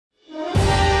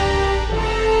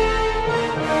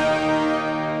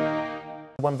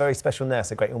one very special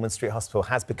nurse at Great Ormond Street Hospital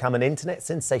has become an internet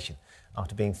sensation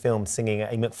after being filmed singing a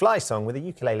McFly song with a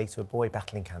ukulele to a boy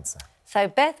battling cancer. So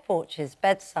Beth Porch's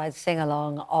bedside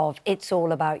sing-along of It's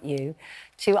All About You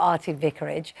to Artie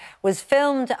Vickerage was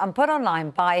filmed and put online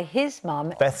by his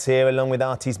mum. Beth's here along with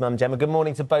Artie's mum, Gemma. Good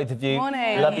morning to both of you.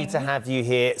 Morning. Lovely to have you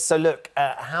here. So look,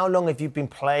 how long have you been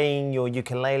playing your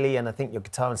ukulele and I think your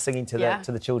guitar and singing to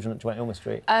the children at Great Ormond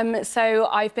Street? So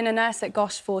I've been a nurse at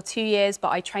Gosh for 2 years, but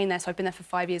I trained there, so I've been there for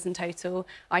 5 years in total.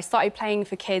 I started playing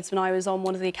for kids when I was on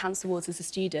one of the cancer wards as a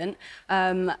student,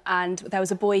 and there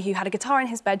was a boy who had a guitar in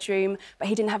his bedroom, but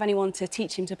he didn't have anyone to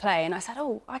teach him to play, and I said,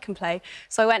 oh, I can play.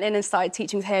 So I went in and started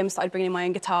teaching with him, started bringing in my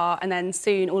own guitar, and then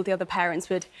soon all the other parents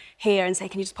would hear and say,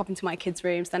 can you just pop into my kids'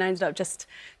 rooms? Then I ended up just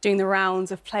doing the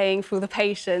rounds of playing for all the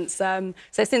patients. So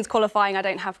since qualifying, I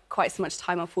don't have quite so much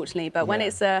time, unfortunately, but when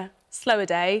it's a slower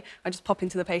day, I just pop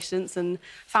into the patients and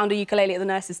found a ukulele at the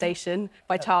nurse's station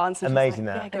by chance. And amazing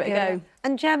like, that. yeah, give it a go.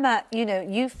 And Gemma, you know,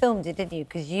 you filmed it, didn't you?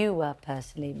 Because you were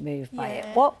personally moved by it.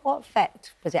 What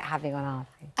effect was it having on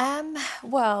Artie?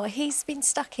 Well, he's been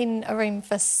stuck in a room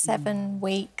for 7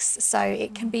 weeks, so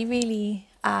it can be really,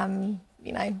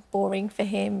 you know, boring for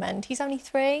him, and he's only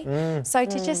 3. So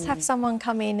to just have someone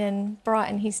come in and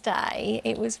brighten his day,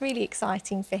 it was really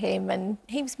exciting for him, and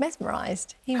he was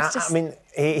mesmerised. He was just... I mean,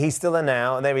 he's still there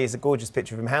now, and there he is, a gorgeous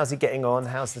picture of him. How's he getting on?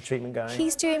 How's the treatment going?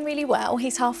 He's doing really well.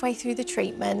 He's halfway through the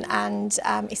treatment, and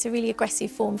it's a really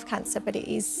aggressive form of cancer, but it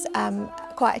is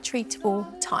quite a treatable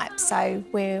type, so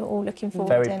we're all looking forward.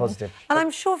 Very positive. And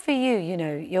I'm sure for you, you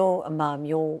know, you're a mum,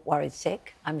 you're worried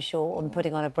sick, I'm sure, and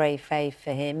putting on a brave face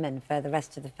for him and for the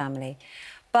rest of the family.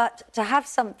 But to have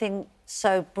something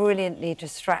so brilliantly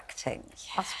distracting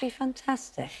must be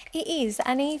fantastic. It is,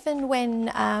 and even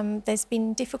when there's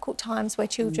been difficult times where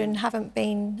children haven't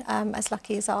been as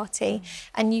lucky as Artie,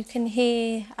 and you can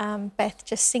hear Beth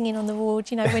just singing on the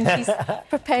ward, you know, when she's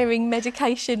preparing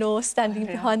medication or standing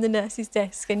behind the nurse's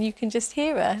desk, and you can just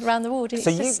hear her around the ward. It's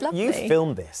just lovely. You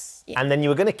filmed this, and then you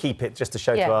were going to keep it just to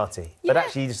show to Artie, but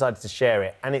actually you decided to share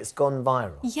it, and it's gone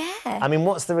viral. Yeah. I mean,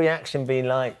 what's the reaction been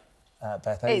like,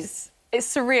 Beth? It's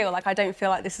surreal. Like, I don't feel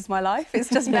like this is my life. It's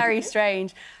just very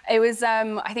strange. It was, I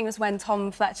think it was when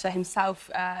Fletcher himself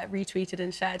retweeted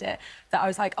and shared it that I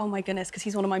was like, oh my goodness, because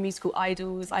he's one of my musical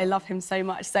idols. I love him so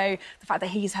much. So the fact that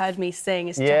he's heard me sing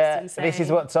is just insane. This is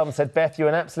what Tom said. Beth, you're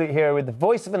an absolute hero with the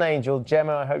voice of an angel.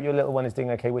 Gemma, I hope your little one is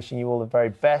doing OK. Wishing you all the very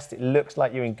best. It looks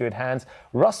like you're in good hands.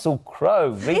 Russell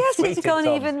Crowe retweeted Yes, it's gone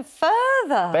Tom. even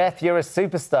further. Beth, you're a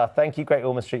superstar. Thank you, Great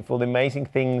Ormond Street, for all the amazing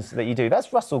things that you do.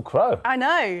 That's Russell Crowe. I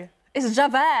know. It's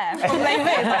Javert from Les Mis.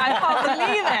 I can't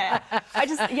believe it.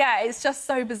 It's just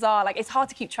so bizarre. Like, it's hard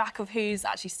to keep track of who's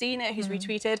actually seen it, who's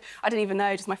retweeted. I don't even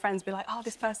know, just my friends be like, oh,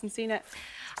 this person's seen it.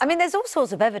 I mean, there's all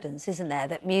sorts of evidence, isn't there,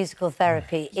 that musical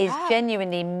therapy is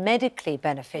genuinely medically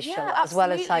beneficial as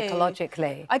well as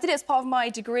psychologically. I did it as part of my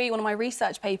degree. One of my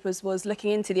research papers was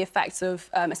looking into the effects of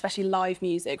especially live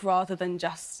music rather than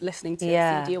just listening to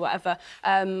a CD or whatever.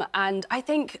 And I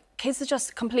think kids are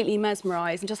just completely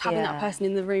mesmerised, and just having that person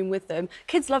in the room with them.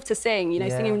 Kids love to sing, you know,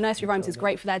 singing nursery rhymes is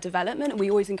great for their development, and we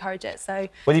always encourage it, so...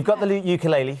 Well, you've got the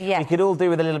ukulele. We could all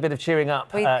do with a little bit of cheering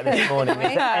up this morning.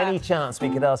 Is there any chance we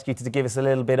could ask you to give us a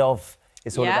little bit of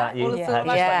It's All About You? Just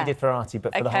like you did for Artie,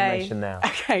 but for the whole nation now.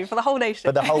 OK, for the whole nation.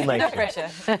 For the whole nation. No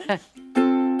pressure.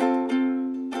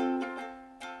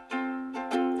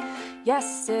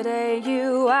 Yesterday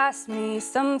you asked me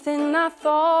something I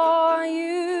thought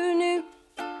you knew,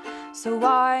 so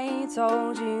I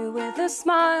told you with a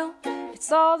smile,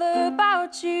 it's all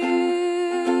about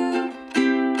you.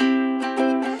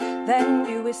 Then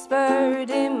you whispered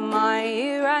in my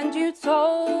ear and you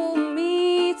told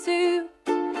me to,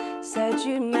 said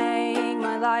you'd make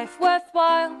my life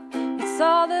worthwhile, it's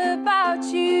all about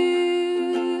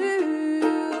you.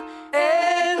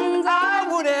 And I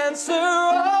would answer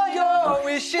all your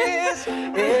wishes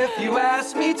if you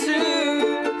asked me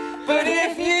to, but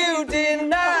if you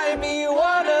deny me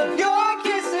one of your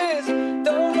kisses,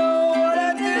 don't know what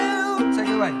I'd do. Take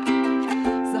it away.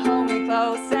 So hold me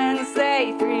close and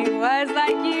say 3 words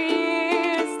like you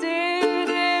used to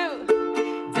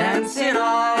do. Dancing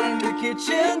on the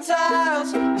kitchen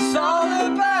tiles, it's all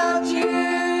about you.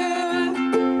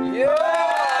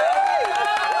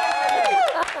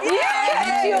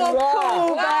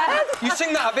 You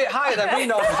sing that a bit higher than we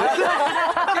normally do.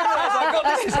 I got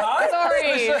this is high.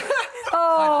 Sorry.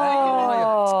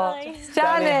 Oh,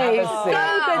 Danny.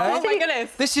 Oh my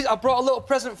goodness. I brought a little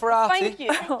present for Artie. Thank you.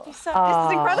 This is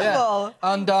incredible.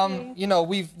 Yeah. And you know,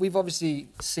 we've obviously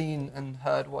seen and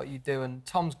heard what you do, and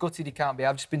Tom's gutted he can't be.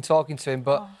 I've just been talking to him,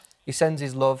 but he sends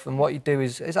his love, and what you do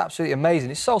is absolutely amazing.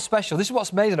 It's so special. This is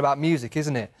what's amazing about music,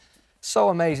 isn't it? So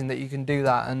amazing that you can do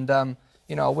that. And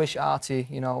you know, I wish Artie,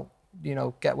 you know,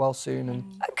 get well soon. And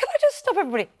can I just stop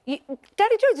everybody?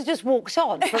 Daddy Jones just walks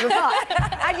on from the back,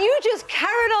 and you just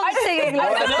carried on singing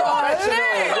like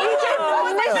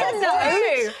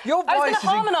your voice I was going to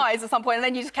harmonise at some point, and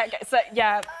then you just kept getting...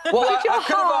 yeah. Well, I could have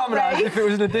harmonised if it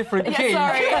was in a different key.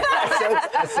 Sorry.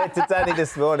 I said to Danny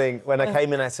this morning, when I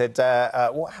came in, I said,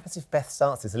 what happens if Beth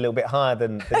starts this a little bit higher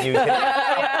than you?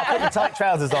 I'll put the tight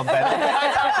trousers on, Beth.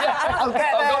 I'll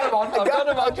get there. I've got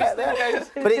him on, just in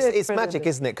case. But it's magic,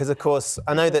 isn't it? Because, of course,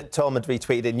 I know that Tom had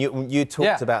retweeted, and you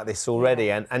talked about this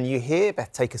already, and you hear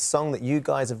Beth take a song that you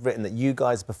guys have written, that you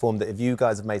guys have performed, that you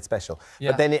guys have made special,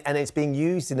 but then it's being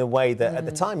used in a way that at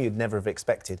the time you'd never have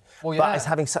expected. Well, but it's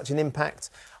having such an impact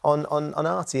on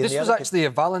Artie. This was actually a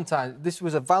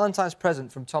Valentine's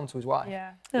present from Tom to his wife.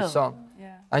 Yeah. This song.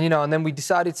 Yeah. And you know, and then we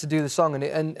decided to do the song,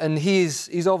 and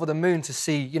he's over the moon to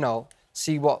see, you know,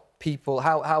 what people,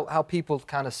 how people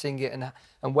kind of sing it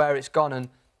and where it's gone, and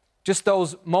just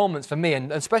those moments for me,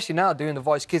 and especially now doing The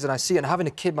Voice Kids, and I see it, and having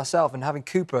a kid myself and having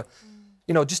Cooper,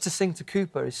 you know, just to sing to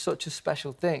Cooper is such a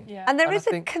special thing. Yeah. And there is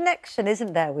a connection,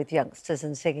 isn't there, with youngsters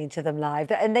and singing to them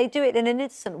live, and they do it in an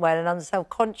innocent way, an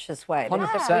unself-conscious way.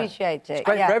 100%. They appreciate it. It's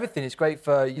great for everything. It's great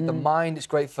for the mind. It's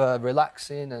great for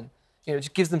relaxing, and you know, it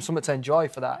just gives them something to enjoy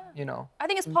for that, you know. I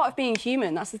think it's part of being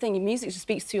human. That's the thing. Music just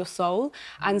speaks to your soul,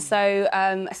 and so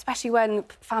especially when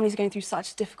families are going through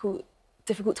such a difficult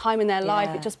time in their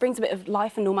life, it just brings a bit of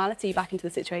life and normality back into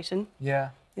the situation. Yeah.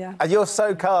 Yeah. And you're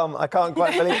so calm, I can't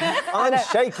quite believe it. I'm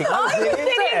shaking. I'm seeing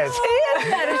tears.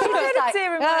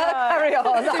 Carry on.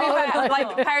 To be fair,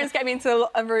 like, parents get me into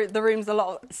the rooms a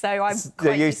lot, so I'm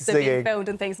quite used to being filmed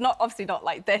and things. Obviously not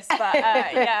like this, but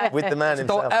yeah. With the man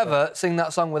himself. Don't ever sing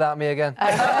that song without me again.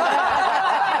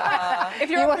 If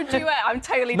you're up for a duet, I'm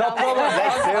totally down. No problem.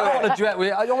 I want a duet with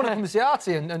you. I want to come and see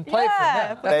Artie and play for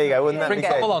him. There you go. Wouldn't that bring be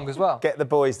Tom along as well? Get the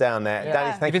boys down there.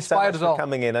 Danny, thank you so much for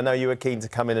coming in. I know you were keen to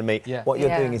come in and meet. What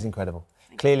you're doing is incredible.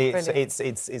 Clearly,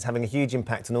 it's having a huge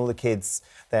impact on all the kids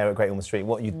there at Great Ormond Street.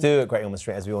 What you do at Great Ormond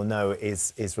Street, as we all know,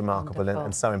 is remarkable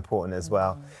and so important as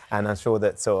well. And I'm sure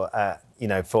that, you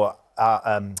know, for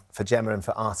Gemma and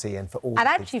for Artie and for all the kids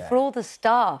actually for all the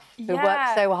staff who work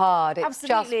so hard. It's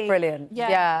just brilliant.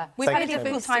 Yeah. We've had a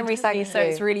difficult time recently, so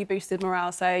it's really boosted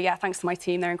morale. So, yeah, thanks to my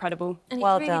team. They're incredible. And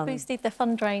it's really boosted the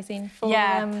fundraising for...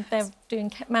 they're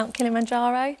doing Mount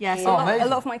Kilimanjaro. Yeah, so a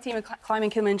lot of my team are climbing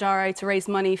Kilimanjaro to raise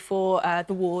money for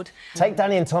the ward. Take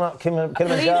Danny and Tom up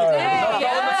Kilimanjaro.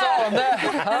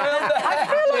 I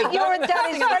feel like your and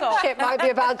Danny's friendship might be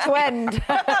about to end.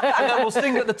 And then we'll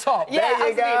sing at the top. There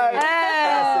you go.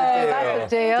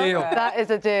 That's a deal. That is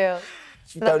a deal.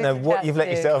 You don't know what you've let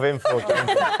yourself in for.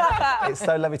 It's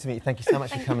so lovely to meet you. Thank you so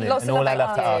much for coming in. And all our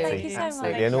love to Artie. Thank you so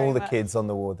much. And all the kids on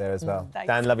the ward there as well.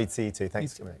 Dan, lovely to see you too.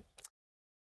 Thanks for coming in.